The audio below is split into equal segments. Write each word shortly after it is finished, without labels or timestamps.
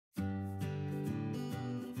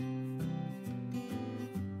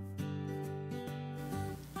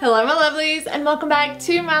Hello my lovelies, and welcome back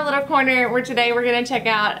to my little corner where today we're going to check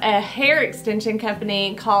out a hair extension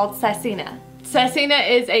company called Sassina. Sassina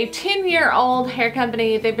is a 10-year-old hair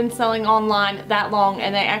company. They've been selling online that long,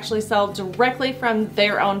 and they actually sell directly from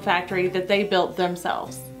their own factory that they built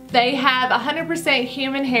themselves. They have 100%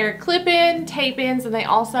 human hair clip-in, tape-ins, and they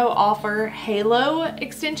also offer halo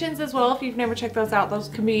extensions as well. If you've never checked those out, those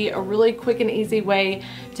can be a really quick and easy way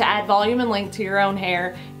to add volume and length to your own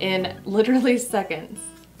hair in literally seconds.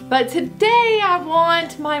 But today I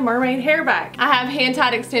want my mermaid hair back. I have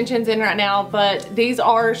hand-tied extensions in right now, but these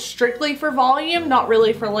are strictly for volume, not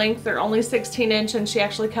really for length. They're only 16-inch and she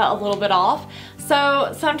actually cut a little bit off.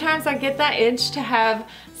 So sometimes I get that itch to have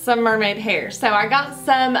some mermaid hair. So I got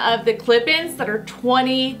some of the clip-ins that are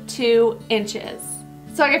 22 inches.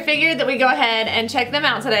 So I figured that we go ahead and check them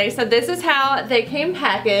out today. So this is how they came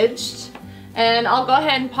packaged. And I'll go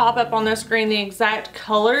ahead and pop up on the screen the exact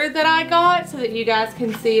color that I got so that you guys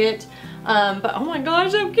can see it. But oh my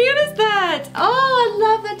gosh, how cute is that? Oh, I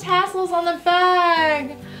love the tassels on the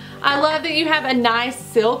bag. I love that you have a nice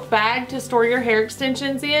silk bag to store your hair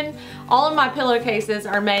extensions in. All of my pillowcases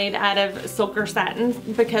are made out of silk or satin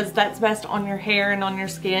because that's best on your hair and on your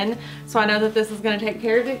skin. So I know that this is going to take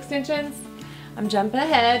care of the extensions. I'm jumping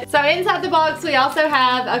ahead. So inside the box we also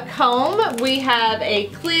have a comb, we have a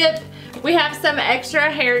clip, we have some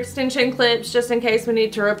extra hair extension clips just in case we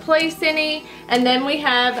need to replace any, and then we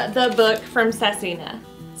have the book from Sassina.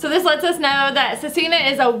 So this lets us know that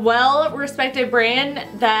Sassina is a well-respected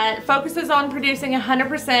brand that focuses on producing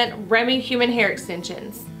 100% Remy human hair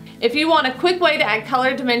extensions. If you want a quick way to add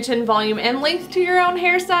color, dimension, volume, and length to your own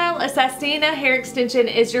hairstyle, a Sassina hair extension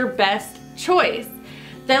is your best choice.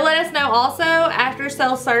 They let us know also after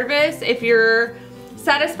sale service, if you're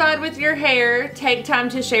satisfied with your hair, take time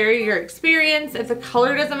to share your experience. If the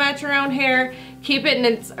color doesn't match your own hair, keep it in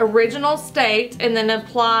its original state and then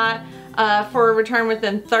apply for a return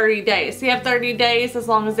within 30 days. So you have 30 days as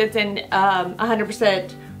long as it's in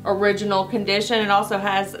 100% original condition. It also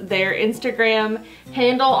has their Instagram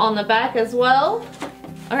handle on the back as well.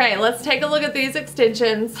 Okay, let's take a look at these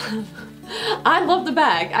extensions. I love the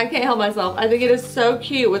bag. I can't help myself. I think it is so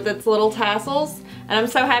cute with its little tassels. And I'm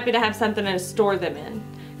so happy to have something to store them in.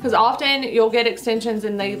 Because often you'll get extensions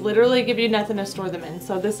and they literally give you nothing to store them in.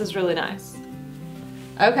 So this is really nice.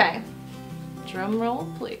 Okay. Drum roll,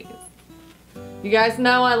 please. You guys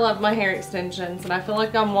know I love my hair extensions and I feel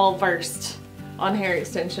like I'm well versed on hair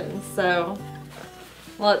extensions. So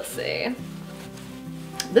let's see.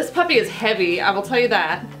 This puppy is heavy, I will tell you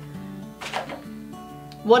that.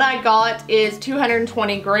 What I got is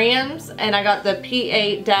 220 grams and I got the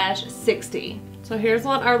P8-60. So here's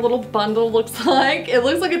what our little bundle looks like. It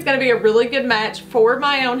looks like it's going to be a really good match for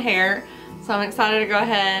my own hair. So I'm excited to go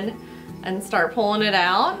ahead and start pulling it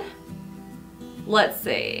out. Let's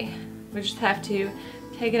see. We just have to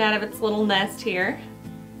take it out of its little nest here.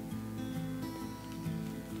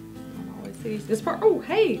 I always see this part. Oh,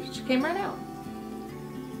 hey, she came right out.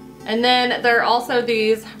 And then there are also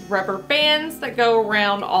these rubber bands that go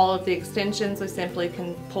around all of the extensions. We simply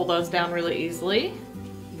can pull those down really easily.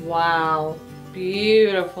 Wow.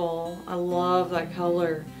 Beautiful. I love that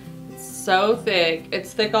color. It's so thick.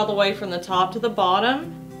 It's thick all the way from the top to the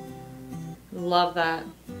bottom. Love that.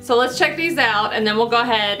 So let's check these out and then we'll go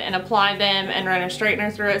ahead and apply them and run a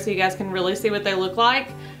straightener through it so you guys can really see what they look like.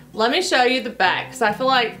 Let me show you the back because I feel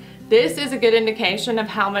like this is a good indication of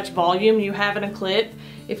how much volume you have in a clip.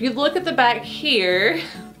 If you look at the back here,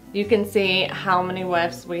 you can see how many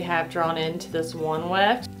wefts we have drawn into this one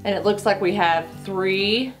weft. And it looks like we have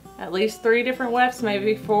at least three different wefts,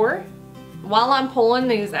 maybe 4. While I'm pulling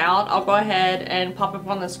these out, I'll go ahead and pop up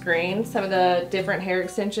on the screen some of the different hair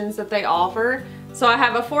extensions that they offer. So I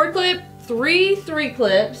have a 4 clip, 3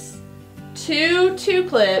 clips, 2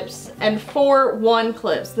 clips, and 4 1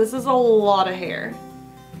 clips. This is a lot of hair.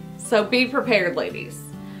 So be prepared, ladies.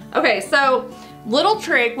 Okay, so little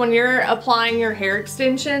trick when you're applying your hair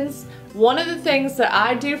extensions, one of the things that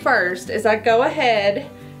I do first is I go ahead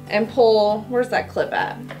and pull, where's that clip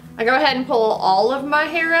at? I go ahead and pull all of my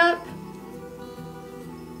hair up.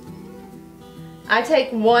 I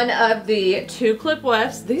take one of the 2 clip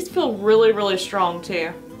wefts. These feel really, really strong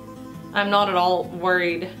too. I'm not at all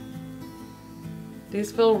worried.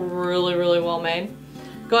 These feel really, really well made.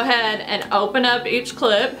 Go ahead and open up each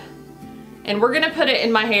clip and we're gonna put it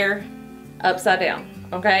in my hair upside down,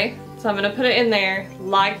 okay? So I'm gonna put it in there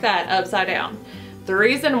like that, upside down. The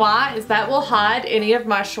reason why is that will hide any of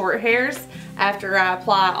my short hairs after I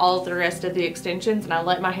apply all of the rest of the extensions and I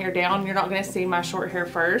let my hair down. You're not going to see my short hair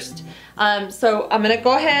first. So I'm going to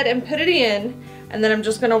go ahead and put it in, and then I'm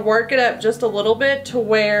just going to work it up just a little bit to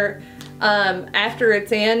where after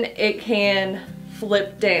it's in, it can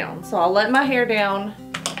flip down. So I'll let my hair down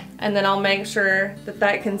and then I'll make sure that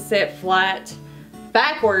that can sit flat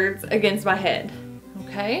backwards against my head,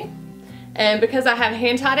 okay? And because I have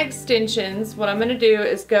hand-tied extensions, what I'm gonna do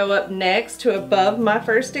is go up next to above my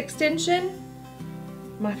first extension,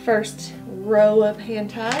 my first row of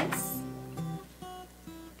hand-ties.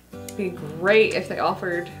 It'd be great if they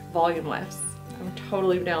offered volume wefts. I'm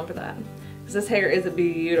totally down for that, because this hair is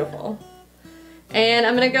beautiful. And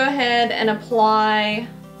I'm gonna go ahead and apply,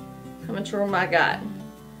 how much room I got?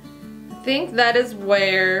 I think that is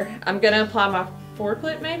where I'm gonna apply my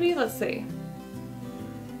four-clip maybe, let's see.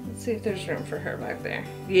 Let's see if there's room for her back there.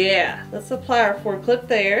 Yeah, let's apply our four-clip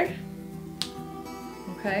there.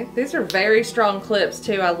 Okay, these are very strong clips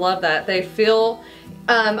too, I love that. They feel,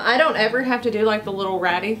 I don't ever have to do like the little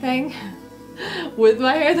ratty thing with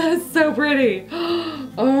my hair. That is so pretty.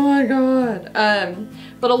 Oh my god.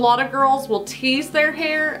 But a lot of girls will tease their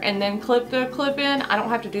hair and then clip the clip in. I don't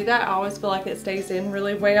have to do that. I always feel like it stays in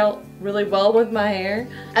really well with my hair.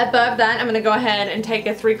 Above that, I'm gonna go ahead and take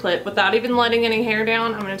a 3-clip without even letting any hair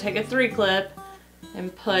down. I'm gonna take a 3-clip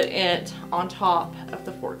and put it on top of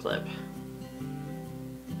the 4-clip.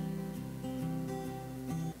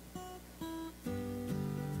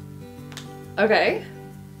 Okay.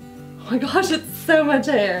 Oh my gosh, it's so much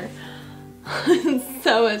hair.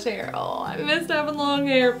 So much hair. Oh, I missed having long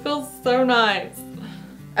hair. It feels so nice.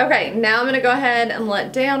 Okay, now I'm gonna go ahead and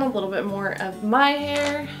let down a little bit more of my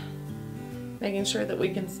hair, making sure that we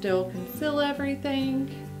can still conceal everything.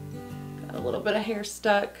 Got a little bit of hair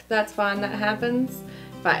stuck. That's fine, that happens.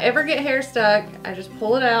 If I ever get hair stuck, I just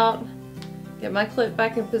pull it out, get my clip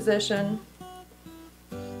back in position.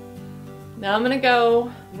 Now I'm gonna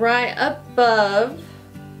go right above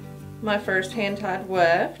my first hand-tied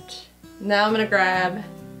weft. Now I'm gonna grab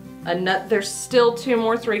a nut. There's still 2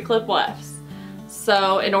 more 3-clip wefts.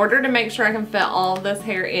 So in order to make sure I can fit all of this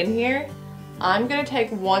hair in here, I'm gonna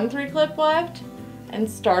take 1 3-clip weft and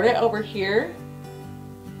start it over here,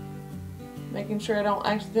 making sure I don't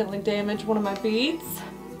accidentally damage one of my beads.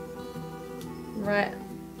 Right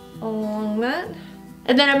along that.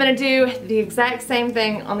 And then I'm gonna do the exact same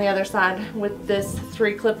thing on the other side with this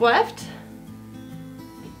 3-clip weft.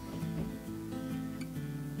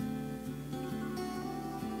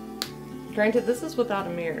 Granted, this is without a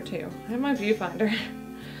mirror too. I have my viewfinder.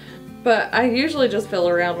 But I usually just feel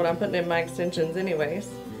around when I'm putting in my extensions anyways.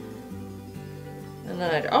 And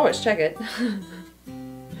then I always check it.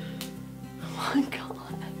 Oh my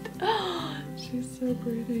god. She's so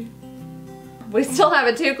pretty. We still have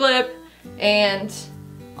a 2-clip and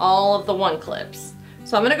all of the 1-clips.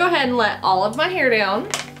 So I'm gonna go ahead and let all of my hair down.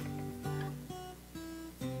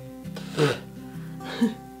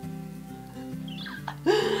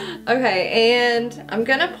 Okay, and I'm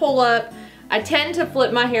gonna pull up. I tend to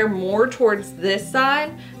flip my hair more towards this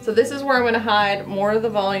side. So this is where I'm gonna hide more of the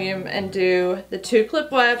volume and do the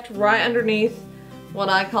 2-clip weft right underneath what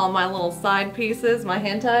I call my little side pieces, my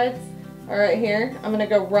hand ties are right here. I'm gonna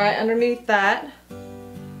go right underneath that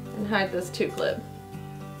and hide this 2-clip.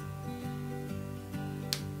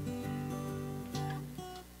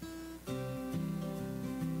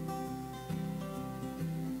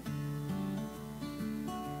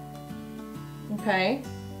 Okay,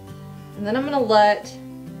 and then I'm gonna let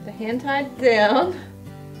the hand tie down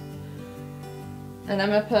and I'm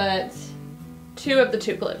gonna put 2 of the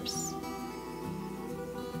 2-clips.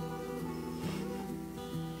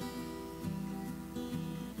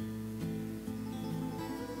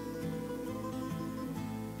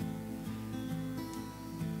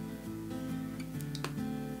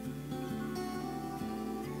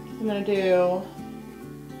 I'm gonna do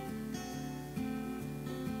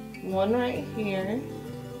 1 right here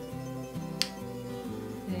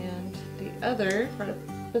and the other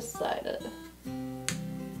right beside it,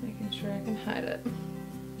 making sure I can hide it.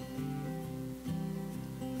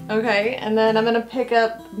 Okay, and then I'm gonna pick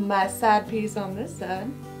up my side piece on this side,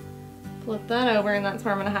 flip that over, and that's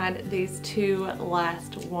where I'm gonna hide these 2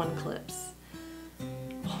 last 1-clips.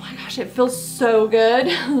 Oh my gosh, it feels so good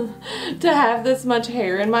to have this much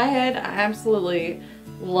hair in my head. I absolutely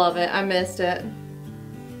love it. I missed it.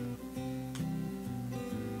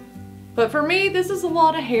 But for me, this is a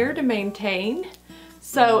lot of hair to maintain.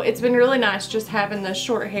 So it's been really nice just having the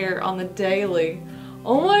short hair on the daily.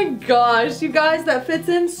 Oh my gosh, you guys, that fits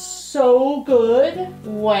in so good.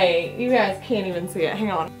 Wait, you guys can't even see it.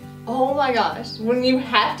 Hang on. Oh my gosh, when you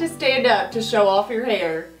have to stand up to show off your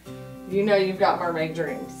hair, you know you've got mermaid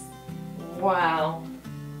dreams. Wow.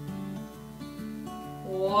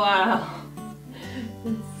 Wow.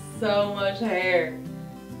 So much hair.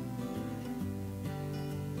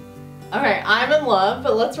 Okay, I'm in love,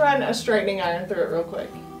 but let's run a straightening iron through it real quick.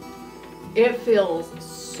 It feels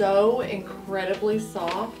so incredibly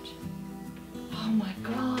soft. Oh my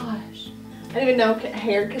gosh. I didn't even know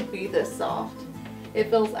hair could be this soft. It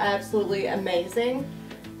feels absolutely amazing.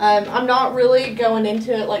 I'm not really going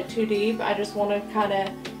into it like too deep. I just want to kind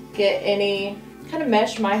of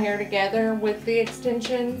mesh my hair together with the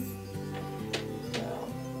extensions.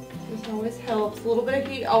 So this always helps. A little bit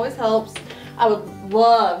of heat always helps. I would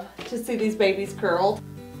love to see these babies curled.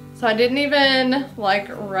 So I didn't even like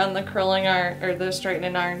run the curling iron or the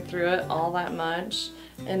straightening iron through it all that much.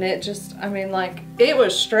 And it just, I mean, like, it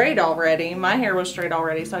was straight already. My hair was straight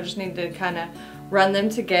already, so I just needed to kind of run them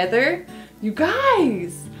together. You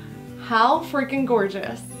guys, how freaking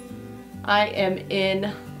gorgeous. I am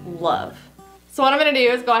in love. So what I'm gonna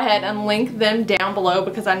do is go ahead and link them down below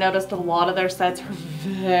because I noticed a lot of their sets are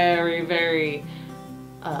very, very,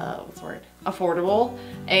 what's the word? Affordable,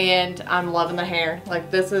 and I'm loving the hair. Like,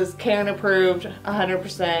 this is Karen approved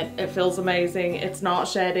 100%. It feels amazing. It's not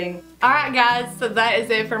shedding. Alright guys, so that is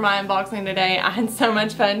it for my unboxing today. I had so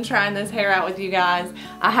much fun trying this hair out with you guys.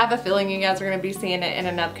 I have a feeling you guys are going to be seeing it in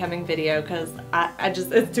an upcoming video because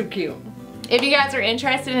it's too cute. If you guys are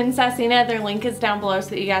interested in Sassina, their link is down below so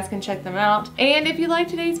that you guys can check them out. And if you liked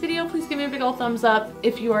today's video, please give me a big old thumbs up.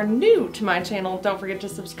 If you are new to my channel, don't forget to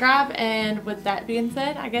subscribe. And with that being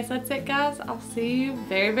said, I guess that's it, guys. I'll see you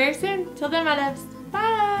very, very soon. Till then, my loves.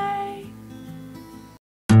 Bye!